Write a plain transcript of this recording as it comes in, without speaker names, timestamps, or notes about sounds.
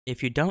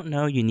If you don't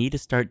know, you need to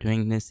start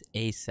doing this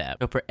ASAP.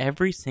 So for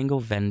every single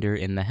vendor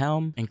in the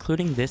helm,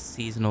 including this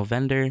seasonal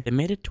vendor, they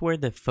made it to where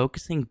the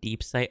focusing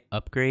deep sight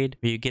upgrade,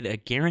 where you get a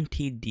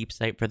guaranteed deep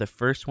sight for the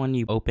first one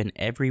you open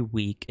every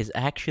week, is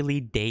actually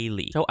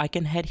daily. So I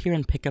can head here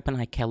and pick up an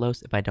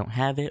Ikelos if I don't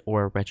have it,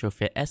 or a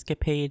retrofit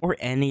escapade, or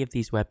any of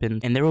these weapons,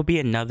 and there will be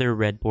another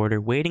red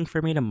border waiting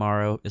for me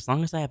tomorrow as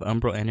long as I have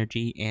Umbral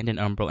Energy and an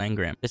Umbral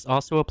Engram. This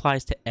also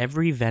applies to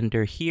every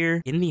vendor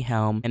here in the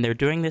helm, and they're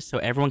doing this so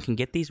everyone can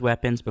get these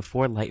weapons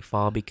before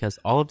Lightfall, because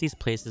all of these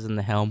places in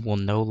the helm will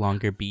no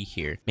longer be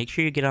here. Make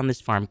sure you get on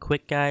this farm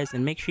quick, guys,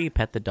 and make sure you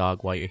pet the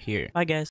dog while you're here. Bye, guys.